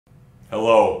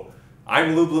Hello,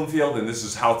 I'm Lou Bloomfield and this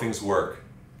is How Things Work.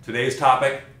 Today's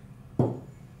topic,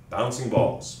 bouncing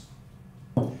balls.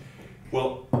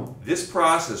 Well, this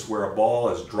process where a ball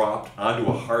is dropped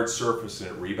onto a hard surface and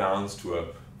it rebounds to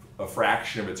a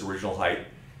fraction of its original height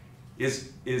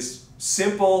is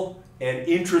simple and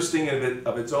interesting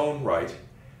of its own right,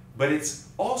 but it's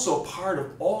also part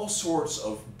of all sorts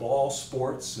of ball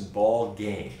sports and ball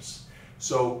games.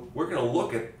 So we're going to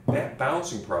look at that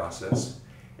bouncing process.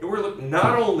 And we're looking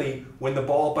not only when the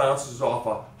ball bounces off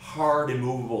a hard,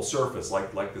 immovable surface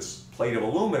like this plate of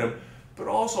aluminum, but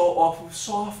also off of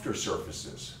softer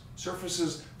surfaces,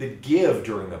 surfaces that give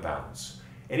during the bounce,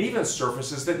 and even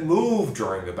surfaces that move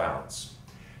during the bounce.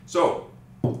 So,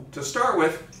 to start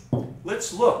with,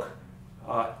 let's look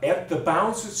at the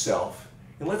bounce itself,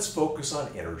 and let's focus on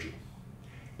energy.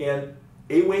 And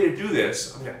a way to do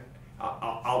this,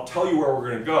 I'll tell you where we're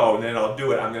going to go, and then I'll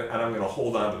do it, and I'm going to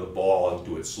hold on to the ball and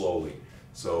do it slowly.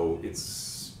 So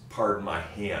it's, pardon my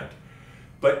hand.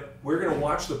 But we're going to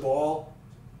watch the ball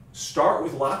start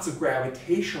with lots of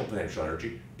gravitational potential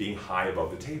energy, being high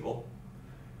above the table,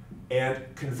 and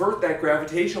convert that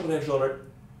gravitational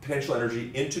potential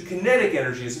energy into kinetic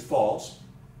energy as it falls,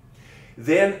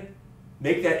 then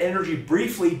make that energy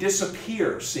briefly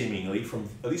disappear, seemingly,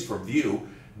 at least from view.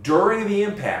 During the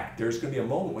impact, there's going to be a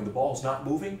moment when the ball is not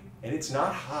moving and it's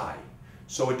not high,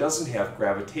 so it doesn't have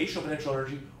gravitational potential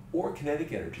energy or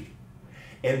kinetic energy.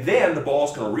 And then the ball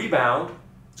is going to rebound,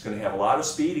 it's going to have a lot of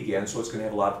speed again, so it's going to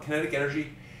have a lot of kinetic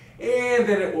energy, and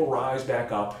then it will rise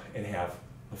back up and have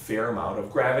a fair amount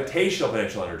of gravitational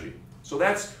potential energy. So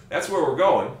that's where we're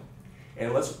going,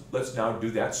 and let's now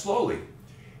do that slowly.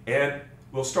 And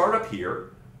we'll start up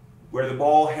here, where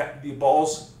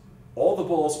all the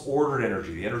ball's ordered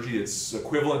energy, the energy that's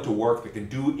equivalent to work that can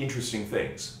do interesting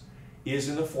things, is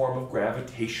in the form of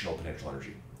gravitational potential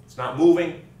energy. It's not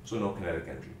moving, so no kinetic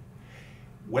energy.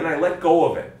 When I let go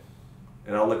of it,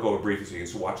 and I'll let go of it briefly so you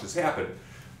can watch this happen,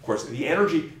 of course, the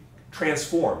energy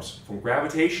transforms from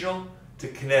gravitational to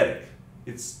kinetic.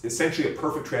 It's essentially a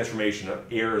perfect transformation.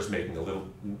 Air is making a little,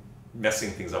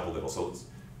 messing things up a little. So it's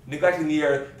neglecting the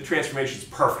air, the transformation is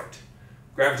perfect.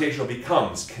 Gravitational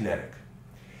becomes kinetic.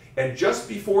 And just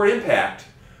before impact,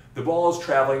 the ball is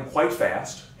traveling quite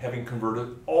fast, having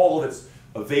converted all of its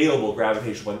available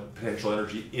gravitational potential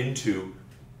energy into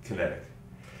kinetic.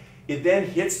 It then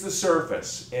hits the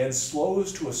surface and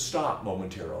slows to a stop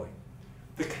momentarily.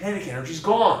 The kinetic energy is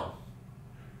gone.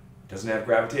 Doesn't have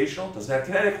gravitational, doesn't have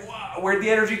kinetic. Wow, where'd the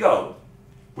energy go?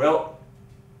 Well,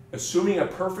 assuming a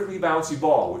perfectly bouncy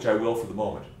ball, which I will for the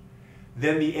moment,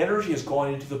 then the energy has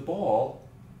gone into the ball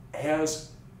as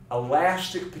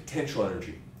elastic potential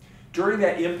energy. During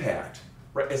that impact,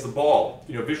 right, as the ball,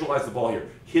 visualize the ball here,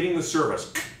 hitting the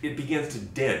surface, it begins to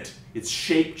dent. Its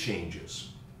shape changes.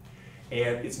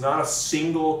 And it's not a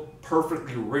single,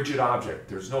 perfectly rigid object.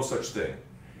 There's no such thing.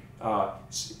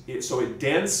 So it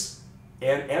dents,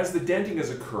 and as the denting is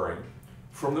occurring,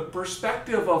 from the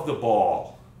perspective of the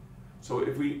ball, so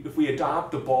if we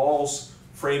adopt the ball's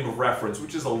frame of reference,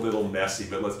 which is a little messy,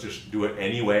 but let's just do it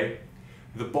anyway,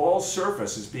 the ball's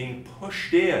surface is being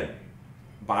pushed in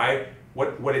by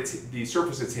the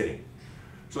surface it's hitting.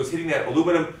 So it's hitting that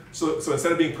aluminum, so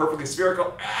instead of being perfectly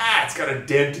spherical, it's got a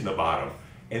dent in the bottom.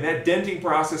 And that denting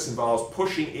process involves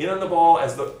pushing in on the ball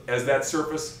as that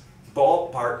surface ball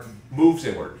part moves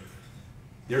inward.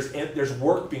 There's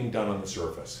work being done on the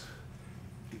surface.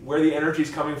 Where the energy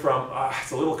is coming from,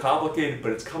 it's a little complicated,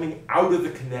 but it's coming out of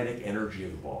the kinetic energy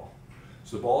of the ball.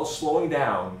 So the ball is slowing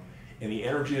down, and the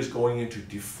energy is going into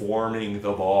deforming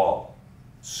the ball,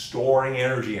 storing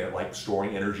energy in it, like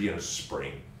storing energy in a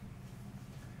spring.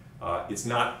 I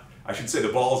should say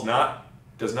the ball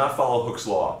does not follow Hooke's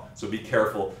law, so be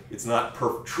careful. It's not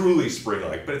truly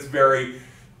spring-like, but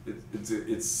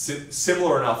it's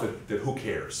similar enough that who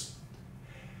cares?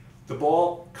 The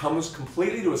ball comes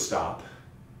completely to a stop,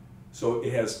 so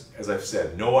it has, as I've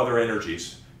said, no other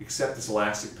energies except this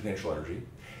elastic potential energy,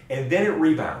 and then it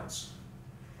rebounds.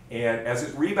 And as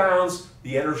it rebounds,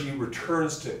 the energy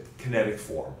returns to kinetic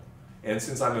form. And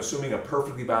since I'm assuming a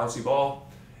perfectly bouncy ball,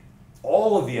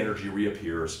 all of the energy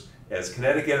reappears as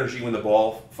kinetic energy when the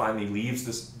ball finally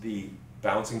leaves the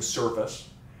bouncing surface,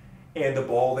 and the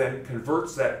ball then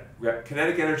converts that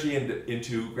kinetic energy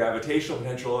into gravitational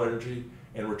potential energy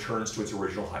and returns to its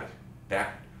original height.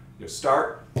 Back,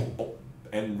 start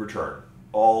and return.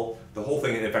 The whole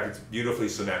thing, in fact, it's beautifully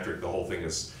symmetric. The whole thing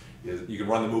is you can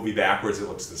run the movie backwards, it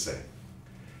looks the same.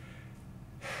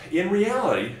 In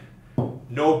reality,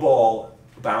 no ball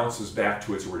bounces back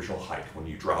to its original height when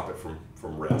you drop it from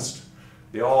rest.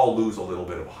 They all lose a little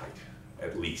bit of height,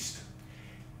 at least.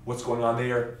 What's going on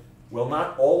there? Well,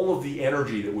 not all of the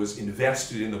energy that was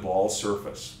invested in the ball's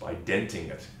surface by denting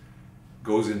it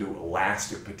goes into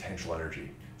elastic potential energy.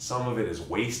 Some of it is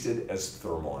wasted as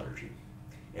thermal energy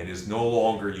and is no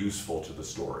longer useful to the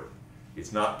story.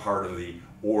 It's not part of the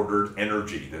ordered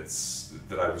energy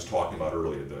that I was talking about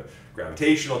earlier, the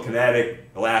gravitational, kinetic,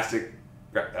 elastic,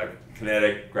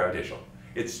 kinetic, gravitational.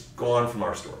 It's gone from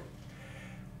our story.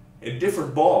 And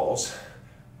different balls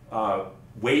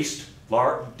waste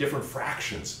different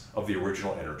fractions of the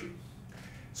original energy.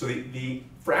 So the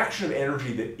fraction of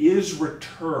energy that is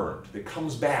returned, that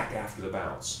comes back after the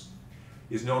bounce,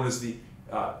 is known as the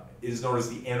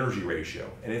energy ratio.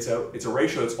 And it's a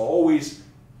ratio that's always,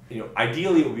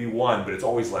 ideally it would be 1, but it's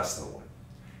always less than 1.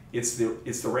 It's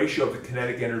the ratio of the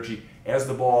kinetic energy as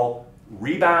the ball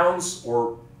rebounds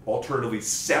or alternatively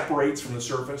separates from the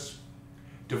surface,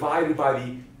 divided by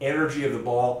the energy of the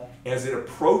ball as it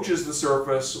approaches the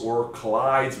surface or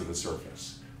collides with the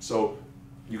surface. So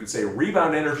you could say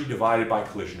rebound energy divided by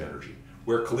collision energy,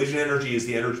 where collision energy is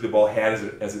the energy the ball had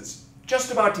as it's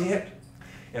just about to hit,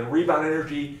 and rebound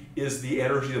energy is the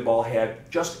energy the ball had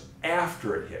just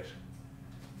after it hit.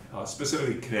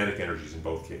 Specifically kinetic energies in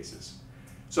both cases.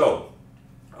 So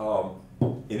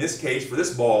in this case, for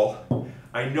this ball,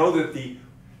 I know that the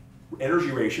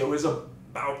energy ratio is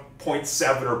about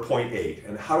 0.7 or 0.8.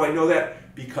 And how do I know that?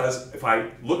 Because if I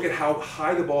look at how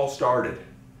high the ball started,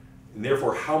 and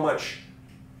therefore how much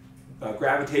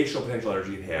gravitational potential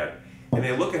energy it had, and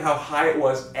then look at how high it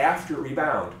was after it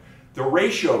rebound, the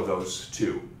ratio of those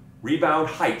two, rebound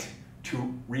height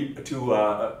to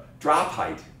drop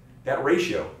height, that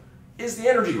ratio is the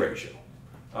energy ratio.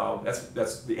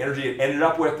 That's the energy it ended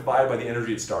up with divided by the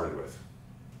energy it started with.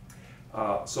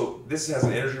 So this has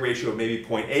an energy ratio of maybe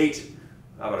 0.8.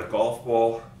 How about a golf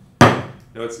ball?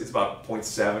 No, it's about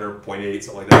 0.7 or 0.8,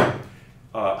 something like that.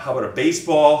 How about a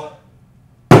baseball?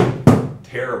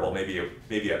 Terrible, maybe a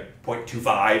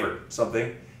 0.25 or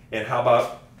something. And how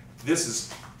about, this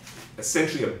is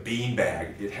essentially a bean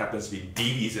bag. It happens to be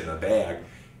BBs in a bag,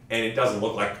 and it doesn't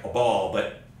look like a ball,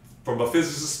 but from a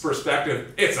physicist's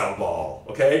perspective, it's a ball,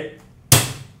 okay?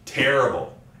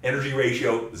 Terrible. Energy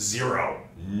ratio 0,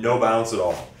 no bounce at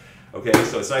all. Okay,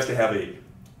 so it's nice to have a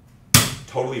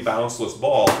totally bounceless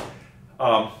ball.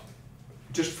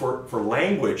 Just for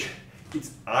language,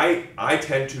 I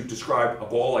tend to describe a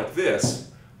ball like this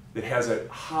that has a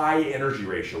high energy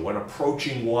ratio when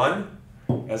approaching 1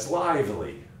 as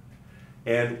lively,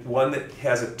 and one that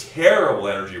has a terrible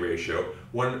energy ratio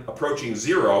when approaching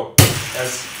 0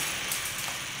 as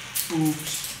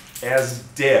as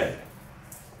dead.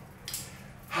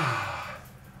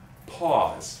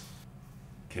 Pause.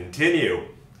 Continue.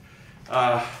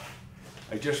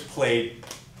 I just played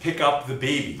Pick Up the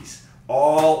BBs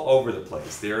all over the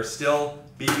place. There are still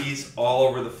BBs all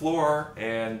over the floor,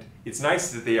 and it's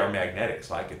nice that they are magnetic,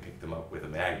 so I can pick them up with a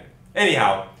magnet.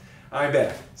 Anyhow, I'm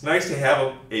back. It's nice to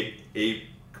have a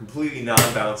completely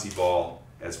non-bouncy ball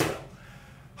as well.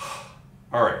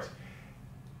 All right.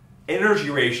 Energy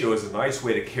ratio is a nice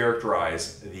way to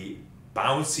characterize the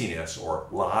bounciness or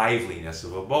liveliness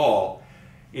of a ball.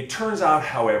 It turns out,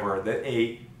 however, that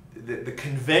the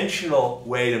conventional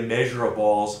way to measure a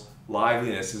ball's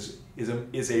liveliness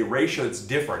is a ratio that's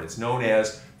different. It's known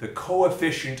as the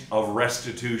coefficient of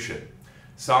restitution.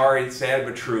 Sorry, sad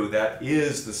but true, that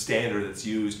is the standard that's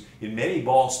used in many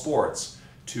ball sports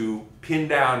to pin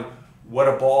down what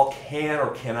a ball can or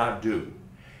cannot do.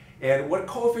 And what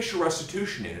coefficient of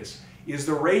restitution is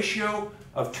the ratio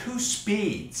of two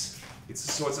speeds.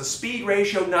 So it's a speed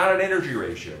ratio, not an energy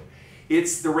ratio.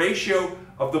 It's the ratio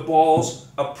of the ball's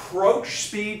approach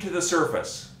speed to the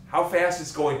surface, how fast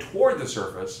it's going toward the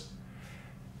surface,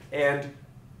 and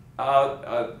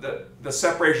the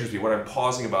separation speed. What I'm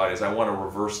pausing about is I want to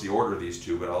reverse the order of these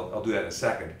two, but I'll do that in a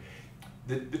second.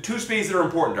 The two speeds that are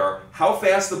important are how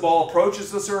fast the ball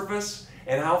approaches the surface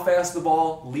and how fast the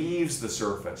ball leaves the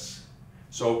surface.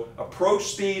 So approach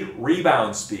speed,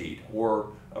 rebound speed, or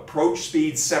approach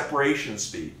speed, separation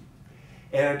speed.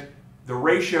 And the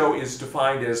ratio is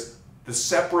defined as the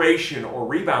separation or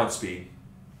rebound speed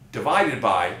divided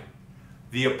by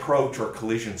the approach or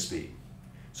collision speed.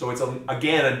 So it's,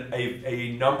 again,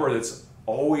 a number that's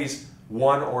always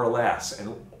 1 or less,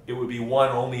 and it would be 1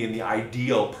 only in the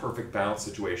ideal perfect bounce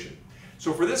situation.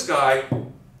 So for this guy,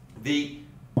 the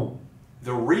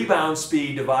rebound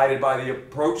speed divided by the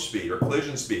approach speed or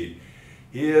collision speed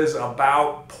is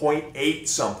about 0.8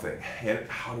 something. And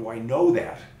how do I know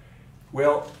that?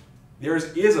 Well, there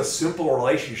is a simple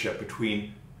relationship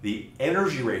between the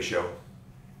energy ratio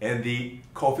and the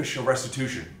coefficient of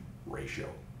restitution ratio.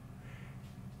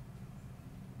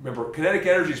 Remember, kinetic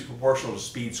energy is proportional to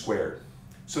speed squared.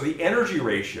 So the energy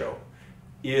ratio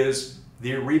is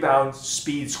the rebound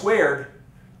speed squared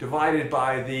divided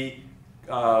by the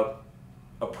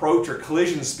approach or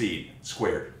collision speed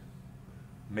squared.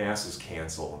 Masses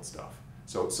cancel and stuff.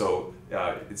 So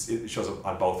it shows up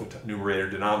on both the numerator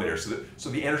and denominator. So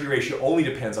the energy ratio only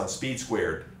depends on speed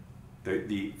squared,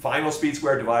 the final speed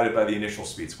squared divided by the initial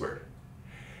speed squared.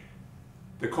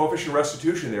 The coefficient of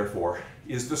restitution, therefore,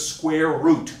 is the square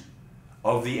root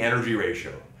of the energy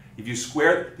ratio. If you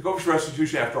square the coefficient of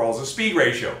restitution, after all, is a speed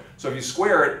ratio. So if you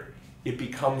square it, it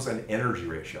becomes an energy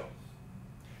ratio.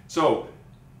 So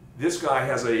this guy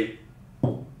has a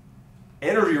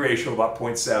energy ratio of about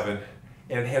 0.7,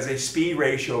 and it has a speed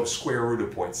ratio of square root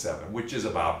of 0.7, which is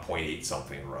about 0.8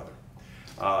 something or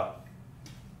other.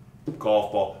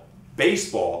 Golf ball,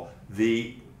 baseball,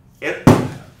 the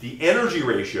energy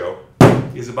ratio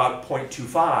is about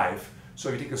 0.25. So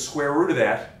if you take the square root of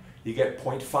that, you get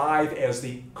 0.5 as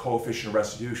the coefficient of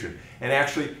restitution. And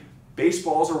actually,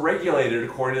 baseballs are regulated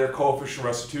according to their coefficient of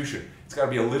restitution. It's got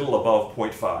to be a little above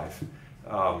 0.5.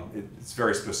 It's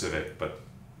very specific, but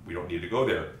we don't need to go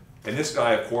there. And this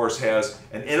guy, of course, has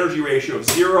an energy ratio of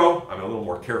 0. I'm a little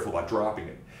more careful about dropping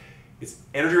it. Its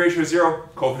energy ratio is 0,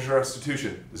 coefficient of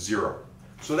restitution 0.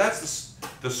 So that's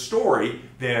the story,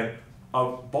 then,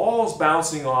 of balls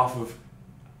bouncing off of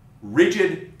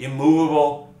rigid,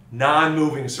 immovable,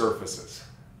 non-moving surfaces.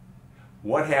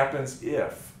 What happens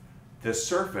if the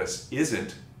surface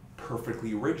isn't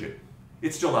perfectly rigid?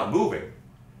 It's still not moving,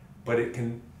 but it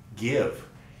can give.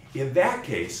 In that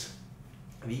case,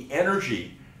 the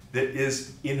energy that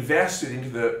is invested into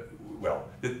the, well,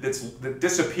 that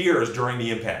disappears during the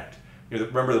impact. You know,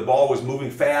 remember, the ball was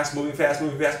moving fast, moving fast,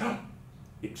 moving fast.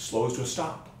 It slows to a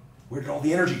stop. Where did all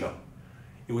the energy go?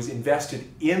 It was invested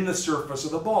in the surface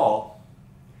of the ball.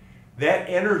 That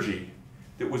energy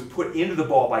that was put into the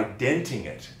ball by denting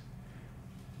it,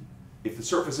 if the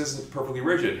surface isn't perfectly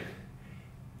rigid,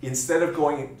 instead of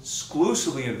going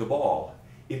exclusively into the ball,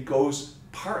 it goes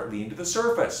partly into the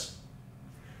surface.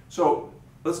 So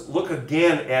let's look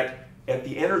again at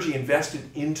the energy invested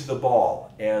into the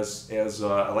ball as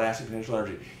elastic potential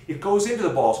energy. It goes into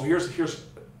the ball. So here's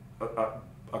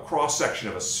a cross-section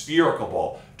of a spherical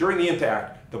ball. During the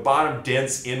impact, the bottom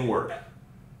dents inward,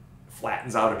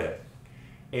 flattens out a bit.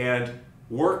 And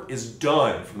work is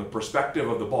done from the perspective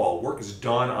of the ball. Work is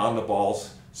done on the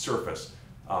ball's surface.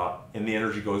 And the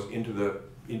energy goes into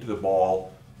the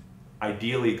ball.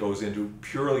 Ideally, it goes into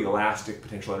purely elastic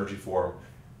potential energy form.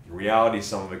 In reality,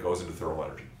 some of it goes into thermal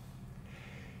energy.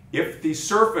 If the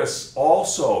surface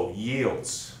also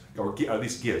yields, or at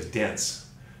least gives, dents,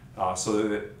 so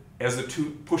that as the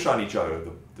two push on each other,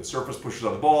 the surface pushes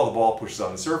on the ball pushes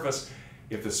on the surface.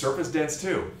 If the surface dents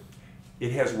too,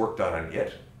 it has work done on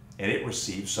it, and it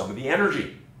receives some of the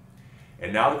energy.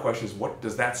 And now the question is, what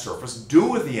does that surface do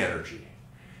with the energy?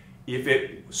 If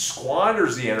it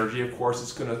squanders the energy, of course,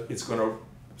 it's going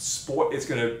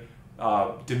to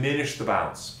diminish the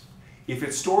bounce. If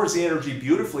it stores the energy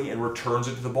beautifully and returns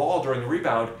it to the ball during the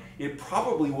rebound, it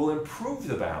probably will improve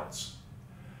the bounce.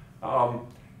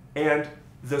 And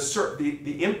the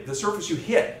surface you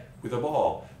hit with a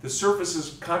ball, the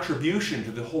surface's contribution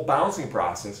to the whole bouncing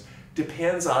process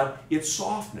depends on its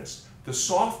softness. The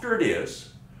softer it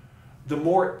is, the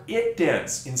more it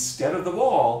dents instead of the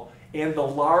ball, and the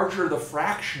larger the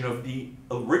fraction of the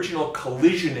original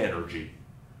collision energy,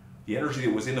 the energy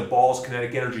that was in the ball's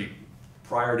kinetic energy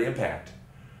prior to impact.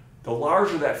 The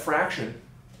larger that fraction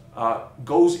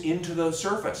goes into the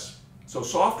surface. So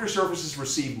softer surfaces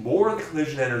receive more of the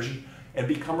collision energy and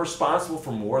become responsible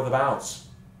for more of the bounce.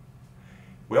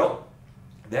 Well,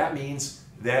 that means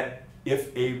that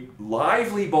if a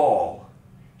lively ball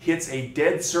hits a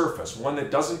dead surface, one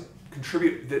that doesn't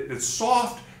contribute, that's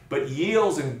soft but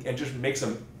yields and just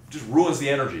ruins the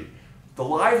energy, the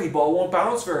lively ball won't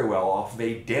bounce very well off of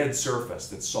a dead surface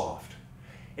that's soft.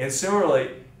 And similarly,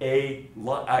 a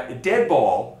dead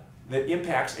ball that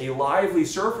impacts a lively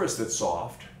surface that's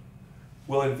soft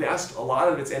will invest a lot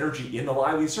of its energy in the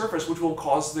lively surface, which will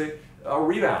cause the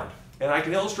rebound. And I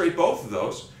can illustrate both of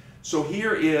those. So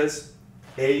here is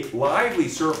a lively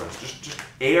surface, just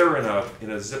air in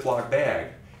a Ziploc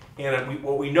bag, and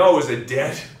what we know is a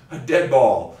dead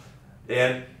ball.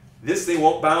 And this thing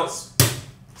won't bounce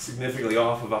significantly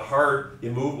off of a hard,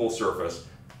 immovable surface,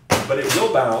 but it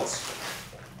will bounce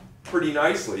pretty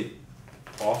nicely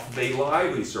off of a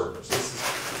lively surface.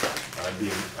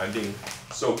 I'm being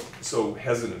so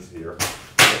hesitant here.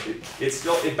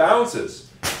 It bounces,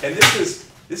 and this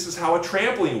is how a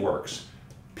trampoline works.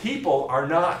 People are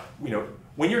not,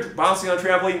 when you're bouncing on a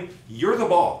trampoline, you're the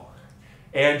ball,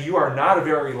 and you are not a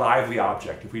very lively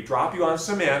object. If we drop you on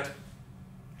cement,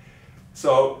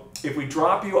 So if we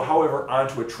drop you, however,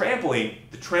 onto a trampoline,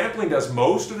 the trampoline does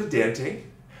most of the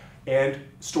denting and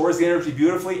stores the energy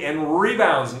beautifully and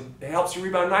rebounds, and it helps you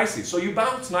rebound nicely. So you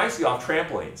bounce nicely off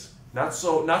trampolines, not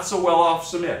so well off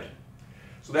cement.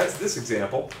 So that's this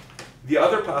example. The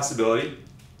other possibility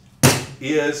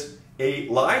is a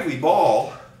lively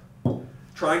ball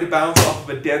trying to bounce off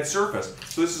of a dead surface.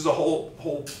 So this is a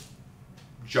whole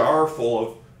jar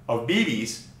full of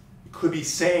BBs. It could be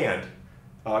sand,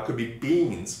 it could be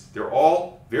beans. They're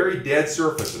all very dead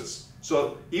surfaces.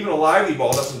 So even a lively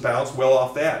ball doesn't bounce well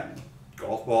off that.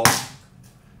 Golf ball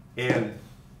and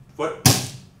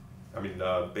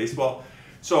baseball.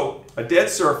 So a dead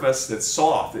surface that's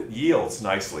soft, that yields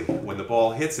nicely, when the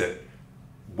ball hits it,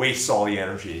 wastes all the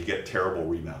energy and you get terrible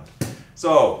rebound.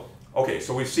 So, okay,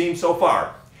 so we've seen so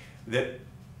far that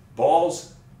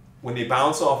balls, when they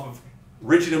bounce off of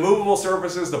rigid and movable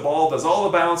surfaces, the ball does all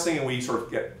the bouncing and we sort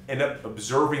of end up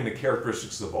observing the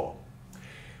characteristics of the ball.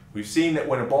 We've seen that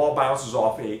when a ball bounces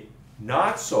off a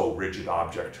not so rigid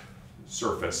object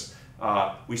surface,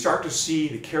 we start to see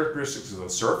the characteristics of the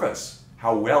surface,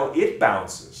 how well it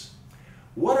bounces.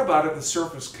 What about if the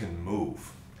surface can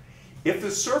move? If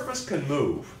the surface can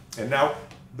move, and now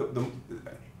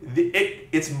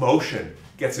its motion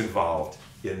gets involved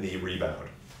in the rebound.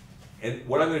 And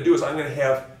what I'm going to do is I'm going to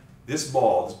have this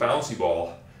ball, this bouncy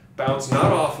ball, bounce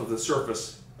not off of the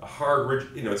surface, a hard,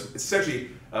 rigid, it's essentially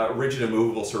a rigid and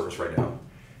movable surface right now.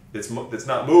 That's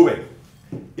not moving.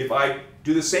 If I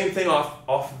do the same thing off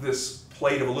of this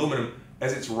plate of aluminum,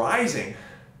 as it's rising,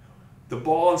 the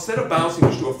ball, instead of bouncing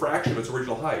just to a fraction of its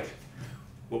original height,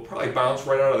 will probably bounce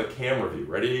right out of the camera view.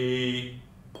 Ready?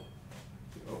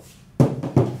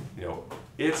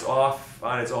 It's off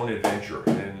on its own adventure,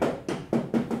 and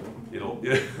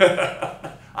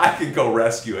I can go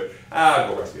rescue it.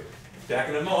 I'll go rescue it. Back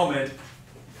in a moment.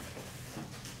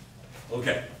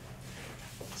 Okay.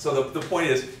 So the point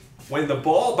is, when the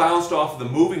ball bounced off of the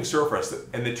moving surface,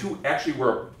 and the two actually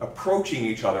were approaching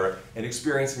each other and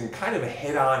experiencing kind of a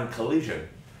head-on collision,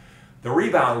 the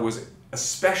rebound was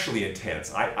especially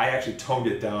intense. I actually toned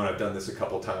it down. I've done this a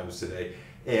couple times today,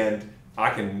 and I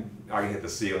can hit the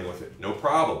ceiling with it, no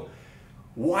problem.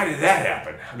 Why did that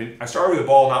happen? I mean, I started with a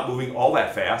ball not moving all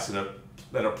that fast, and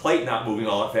then a plate not moving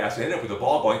all that fast, and ended up with a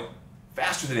ball going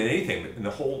faster than anything in the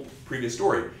whole previous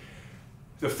story.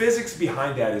 The physics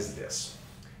behind that is this,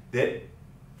 that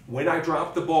when I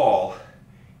dropped the ball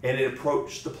and it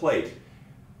approached the plate,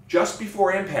 just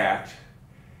before impact,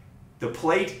 the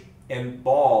plate and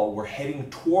ball were heading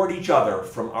toward each other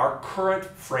from our current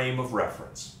frame of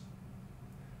reference.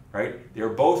 Right? They're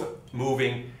both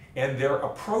moving, and their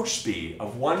approach speed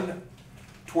of one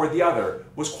toward the other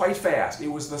was quite fast. It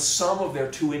was the sum of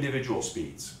their two individual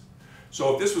speeds.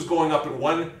 So if this was going up at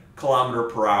 1 kilometer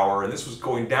per hour and this was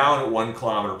going down at 1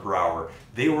 kilometer per hour,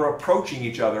 they were approaching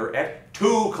each other at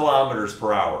 2 kilometers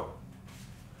per hour.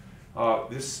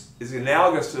 This is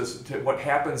analogous to what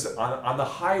happens on the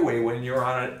highway when you're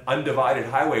on an undivided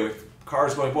highway with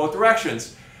cars going both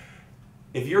directions.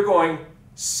 If you're going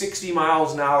 60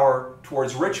 miles an hour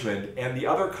towards Richmond and the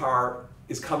other car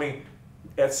is coming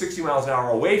at 60 miles an hour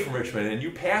away from Richmond and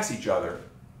you pass each other,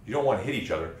 you don't want to hit each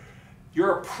other,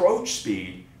 your approach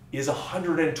speed is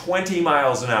 120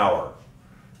 miles an hour.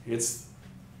 It's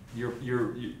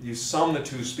you sum the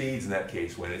two speeds in that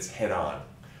case when it's head on.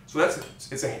 So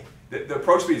the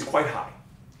approach speed is quite high.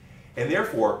 And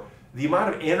therefore, the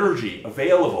amount of energy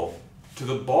available to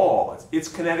the ball, its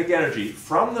kinetic energy,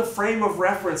 from the frame of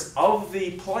reference of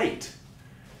the plate,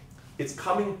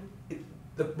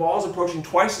 the ball's approaching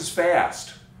twice as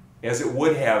fast as it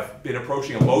would have been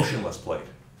approaching a motionless plate.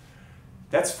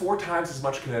 That's 4 times as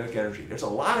much kinetic energy. There's a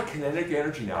lot of kinetic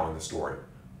energy now in the story,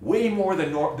 way more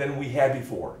than we had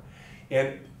before.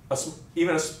 And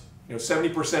even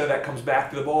 70% of that comes back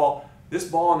to the ball. This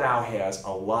ball now has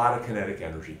a lot of kinetic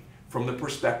energy from the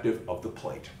perspective of the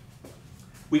plate.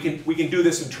 We can do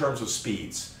this in terms of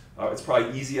speeds. It's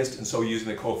probably easiest, and so using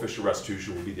the coefficient of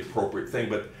restitution would be the appropriate thing,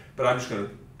 but I'm just going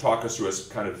to talk us through as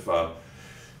kind of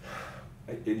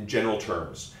in general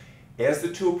terms. As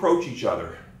the two approach each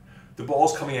other, the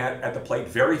ball's coming at the plate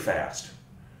very fast.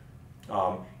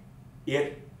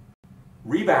 It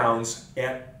rebounds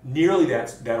at nearly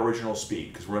that original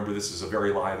speed, because remember, this is a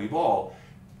very lively ball.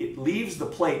 It leaves the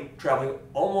plate traveling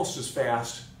almost as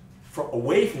fast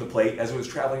away from the plate as it was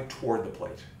traveling toward the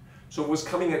plate. So it was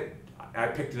coming at, I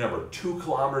picked a number, 2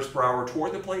 kilometers per hour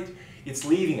toward the plate. It's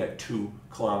leaving at 2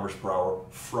 kilometers per hour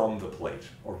from the plate,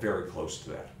 or very close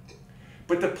to that.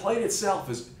 But the plate itself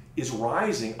is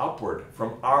rising upward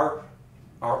from our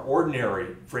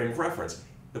ordinary frame of reference.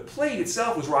 The plate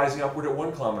itself was rising upward at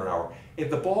 1 kilometer an hour, and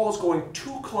the ball is going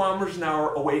 2 kilometers an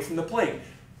hour away from the plate.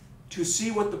 To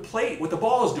see what the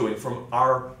ball is doing from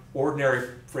our ordinary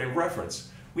frame of reference,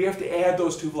 we have to add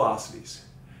those two velocities.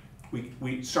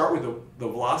 We start with the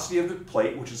velocity of the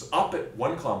plate, which is up at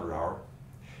 1 kilometer an hour,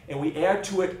 and we add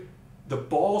to it the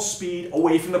ball speed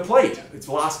away from the plate, its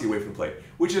velocity away from the plate,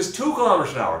 which is 2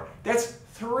 kilometers an hour. That's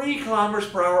 3 kilometers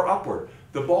per hour upward.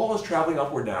 The ball is traveling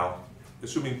upward now,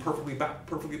 assuming perfectly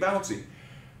bouncy,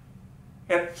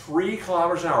 at 3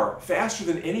 kilometers an hour, faster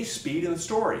than any speed in the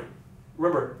story.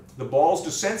 Remember, the ball's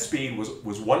descent speed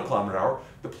was 1 kilometer an hour,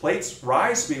 the plate's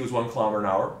rise speed was 1 kilometer an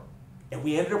hour, and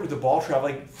we ended up with the ball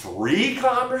traveling 3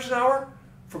 kilometers an hour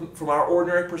from our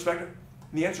ordinary perspective?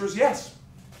 And the answer is yes.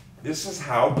 This is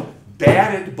how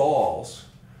batted balls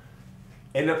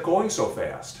end up going so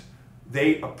fast.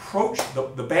 They approach,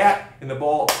 the bat and the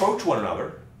ball approach one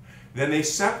another, then they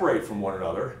separate from one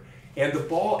another, and the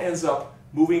ball ends up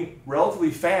moving relatively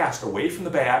fast away from the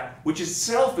bat, which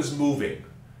itself is moving.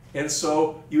 And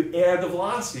so you add the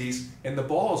velocities, and the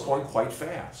ball is going quite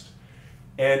fast.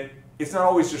 And it's not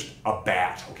always just a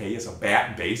bat, okay? It's a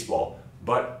bat in baseball,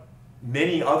 but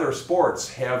many other sports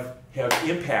have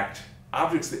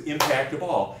objects that impact the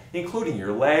ball, including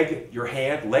your leg, your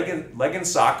hand, leg in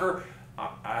soccer,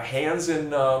 hands in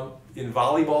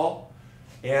volleyball,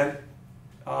 and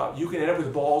you can end up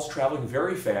with balls traveling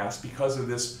very fast because of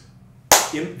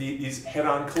these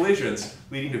head-on collisions,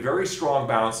 leading to very strong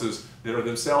bounces that are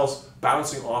themselves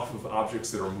bouncing off of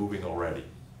objects that are moving already.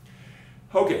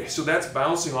 Okay, so that's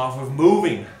bouncing off of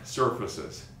moving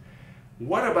surfaces.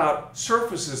 What about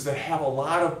surfaces that have a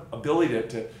lot of ability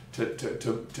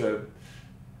to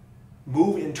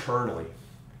move internally?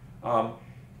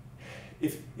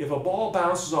 If a ball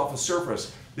bounces off a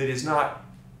surface that is not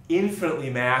infinitely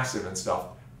massive and stuff,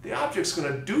 the object's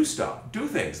going to do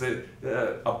things.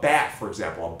 A bat, for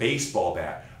example, a baseball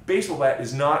bat. A baseball bat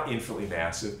is not infinitely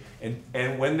massive,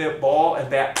 and when the ball and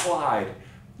bat collide,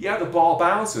 yeah, the ball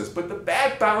bounces, but the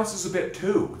bat bounces a bit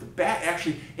too. The bat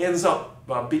actually ends up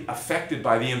being affected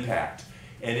by the impact,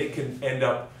 and it can end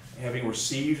up having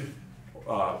received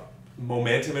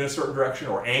momentum in a certain direction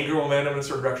or angular momentum in a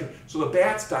certain direction. So the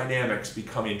bat's dynamics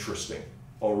become interesting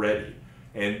already,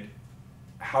 and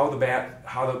how that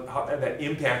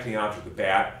impacting object, the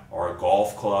bat or a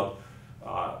golf club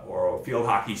or a field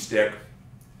hockey stick,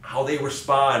 how they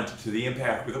respond to the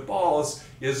impact with the ball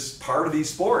is part of these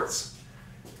sports.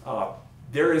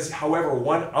 There is, however,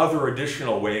 one other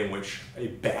additional way in which a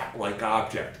bat-like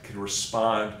object can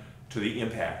respond to the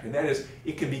impact, and that is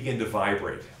it can begin to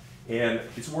vibrate. And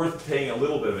it's worth paying a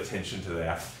little bit of attention to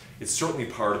that. It's certainly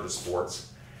part of the sports.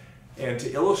 And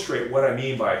to illustrate what I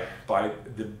mean by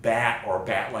the bat or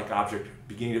bat-like object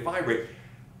beginning to vibrate,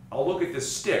 I'll look at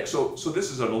this stick. So this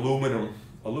is an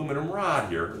aluminum rod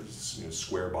here, this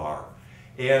square bar.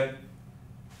 And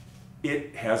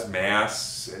it has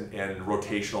mass and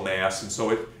rotational mass, and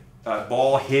so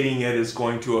ball hitting it is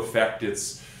going to affect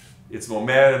its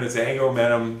momentum, its angular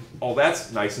momentum. Oh,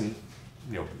 that's nice and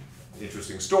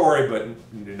interesting story, but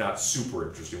not super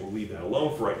interesting. We'll leave that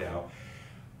alone for right now.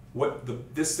 What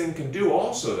this thing can do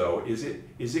also, though, is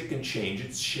it can change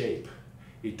its shape.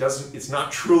 It's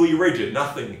not truly rigid.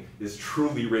 Nothing is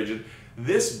truly rigid.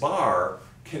 This bar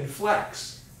can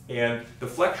flex. And the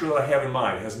flexure that I have in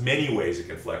mind has many ways it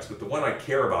can flex, but the one I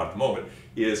care about at the moment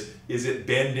is it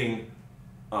bending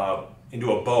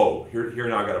into a bow. Here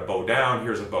now I've got a bow down,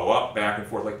 here's a bow up, back and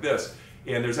forth like this.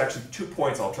 And there's actually 2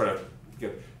 points I'll try to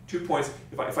give. 2 points,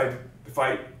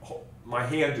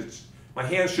 my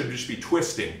hands should just be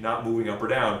twisting, not moving up or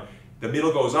down. The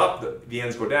middle goes up, the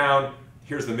ends go down,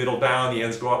 here's the middle down, the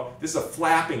ends go up. This is a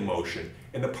flapping motion,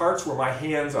 and the parts where my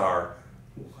hands are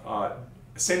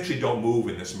essentially don't move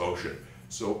in this motion.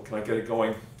 So can I get it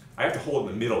going? I have to hold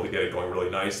it in the middle to get it going really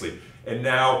nicely. And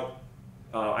now,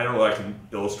 I don't know if I can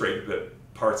illustrate the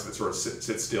parts that sort of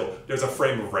sit still. There's a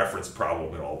frame of reference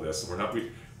problem in all this, and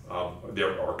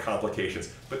there are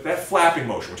complications. But that flapping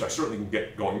motion, which I certainly can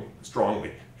get going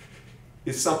strongly,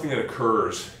 is something that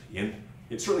occurs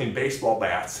certainly in baseball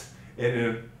bats, and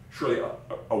in surely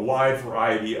a wide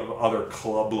variety of other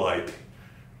club-like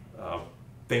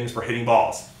things for hitting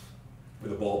balls, where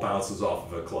the ball bounces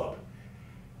off of a club.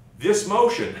 This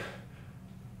motion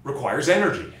requires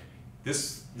energy.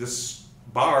 This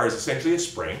bar is essentially a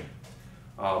spring,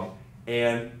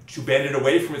 and to bend it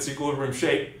away from its equilibrium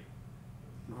shape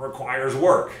requires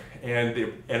work, and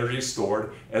the energy is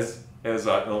stored as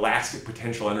an elastic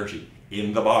potential energy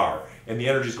in the bar. And the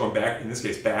energy is going back, in this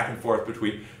case, back and forth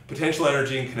between potential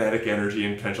energy and kinetic energy,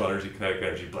 and potential energy, kinetic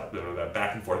energy,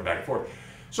 back and forth and back and forth.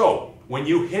 So when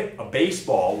you hit a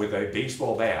baseball with a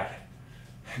baseball bat,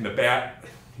 and the bat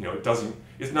You know,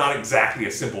 it's not exactly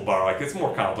a simple bar, like it's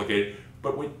more complicated,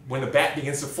 but when the bat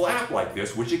begins to flap like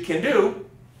this, which it can do,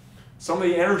 some of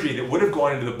the energy that would have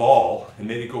gone into the ball and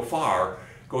made it go far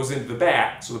goes into the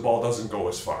bat, so the ball doesn't go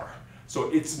as far. So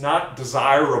it's not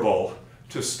desirable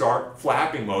to start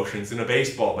flapping motions in a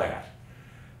baseball bat.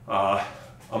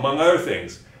 Among other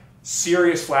things,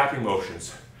 serious flapping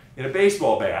motions in a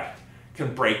baseball bat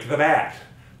can break the bat.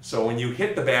 So when you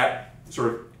hit the bat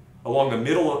sort of along the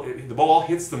middle, the ball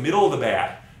hits the middle of the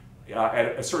bat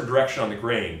at a certain direction on the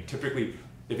grain. Typically,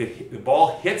 if the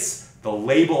ball hits the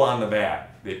label on the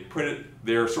bat, they put it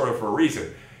there sort of for a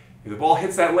reason. If the ball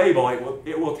hits that label,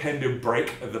 it will tend to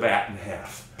break the bat in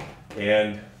half.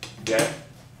 And that,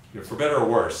 you know, for better or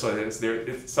worse, so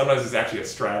sometimes it's actually a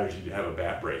strategy to have a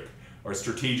bat break, or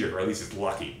strategic, or at least it's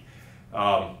lucky.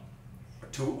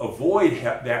 To avoid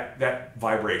that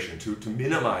vibration, to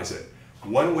minimize it,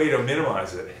 one way to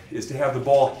minimize it is to have the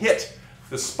ball hit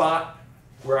the spot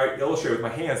where I illustrate with my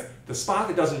hands, the spot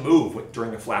that doesn't move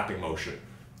during the flapping motion.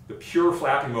 The pure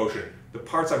flapping motion, the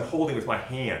parts I'm holding with my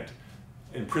hand,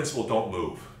 in principle don't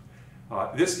move.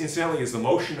 This, incidentally, is the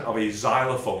motion of a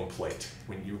xylophone plate.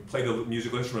 When you play the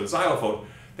musical instrument of xylophone,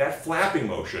 that flapping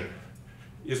motion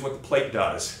is what the plate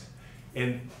does.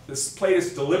 And this plate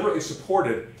is deliberately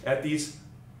supported at these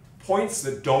points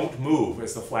that don't move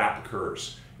as the flap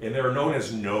occurs. And they're known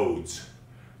as nodes.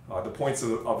 The points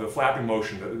of the flapping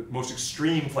motion, the most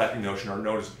extreme flapping motion, are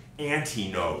known as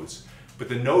antinodes. But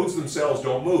the nodes themselves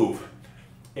don't move.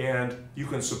 And you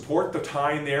can support the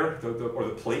tine there, or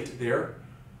the plate there.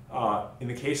 In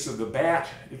the case of the bat,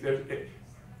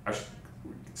 I should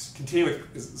continue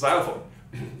with xylophone.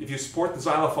 If you support the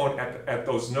xylophone at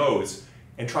those nodes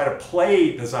and try to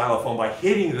play the xylophone by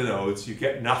hitting the nodes, you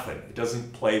get nothing. It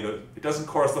doesn't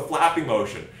cause the flapping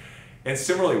motion. And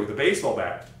similarly with the baseball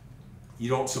bat, you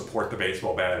don't support the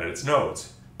baseball bat at its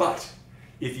nodes. But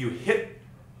if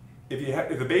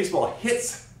the baseball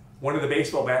hits one of the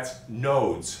baseball bat's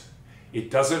nodes, it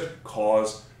doesn't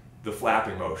cause the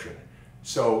flapping motion.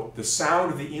 So the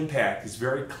sound of the impact is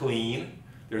very clean.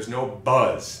 There's no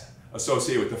buzz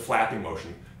associated with the flapping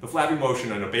motion. The flapping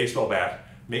motion on a baseball bat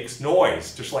makes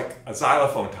noise, just like a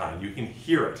xylophone tine. You can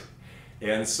hear it.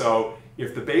 And so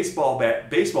if the baseball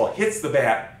hits the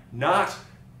bat,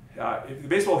 if the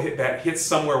baseball bat hits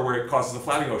somewhere where it causes the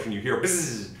flapping motion, you hear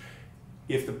bzzz.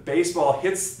 If the baseball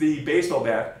hits the baseball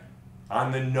bat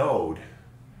on the node,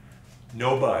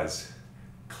 no buzz,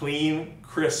 clean,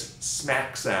 crisp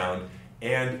smack sound,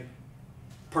 and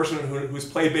a person who's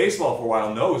played baseball for a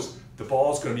while knows the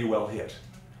ball's going to be well hit.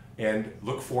 And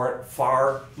look for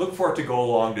it to go a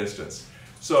long distance.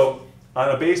 So on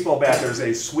a baseball bat, there's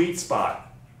a sweet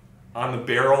spot on the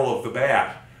barrel of the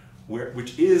bat,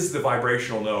 which is the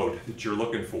vibrational node that you're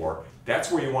looking for.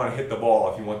 That's where you want to hit the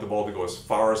ball if you want the ball to go as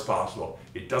far as possible.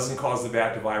 It doesn't cause the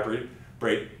bat to vibrate.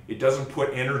 It doesn't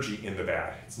put energy in the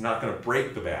bat. It's not going to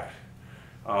break the bat.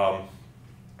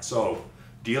 So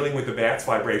dealing with the bat's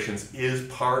vibrations is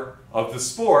part of the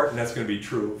sport, and that's going to be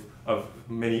true of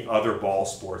many other ball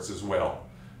sports as well.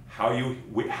 How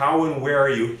and where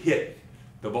you hit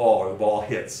the ball, or the ball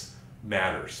hits,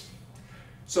 matters.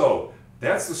 So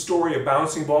that's the story of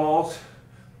bouncing balls.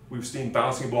 We've seen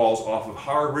bouncing balls off of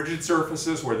hard, rigid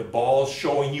surfaces where the ball is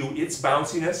showing you its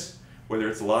bounciness, whether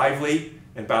it's lively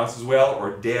and bounces well,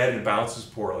 or dead and bounces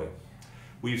poorly.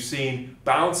 We've seen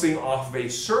bouncing off of a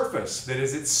surface that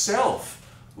is itself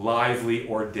lively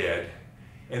or dead,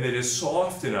 and that is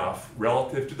soft enough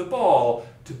relative to the ball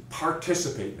to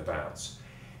participate in the bounce.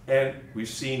 And we've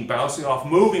seen bouncing off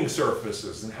moving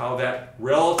surfaces and how that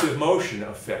relative motion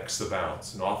affects the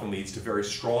bounce and often leads to very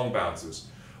strong bounces.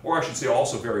 Or I should say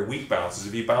also very weak bounces.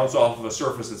 If you bounce off of a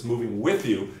surface that's moving with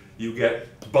you, you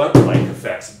get bunt-like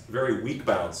effects, very weak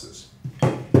bounces.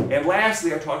 And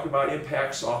lastly, I talked about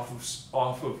impacts off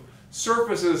of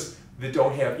surfaces that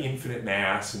don't have infinite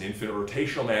mass and infinite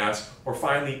rotational mass, or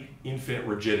finally, infinite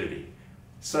rigidity.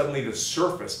 Suddenly the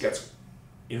surface gets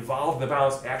involved in the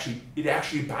bounce, it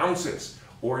actually bounces,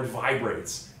 or it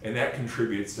vibrates, and that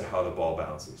contributes to how the ball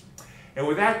bounces. And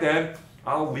with that then,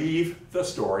 I'll leave the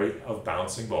story of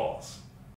bouncing balls.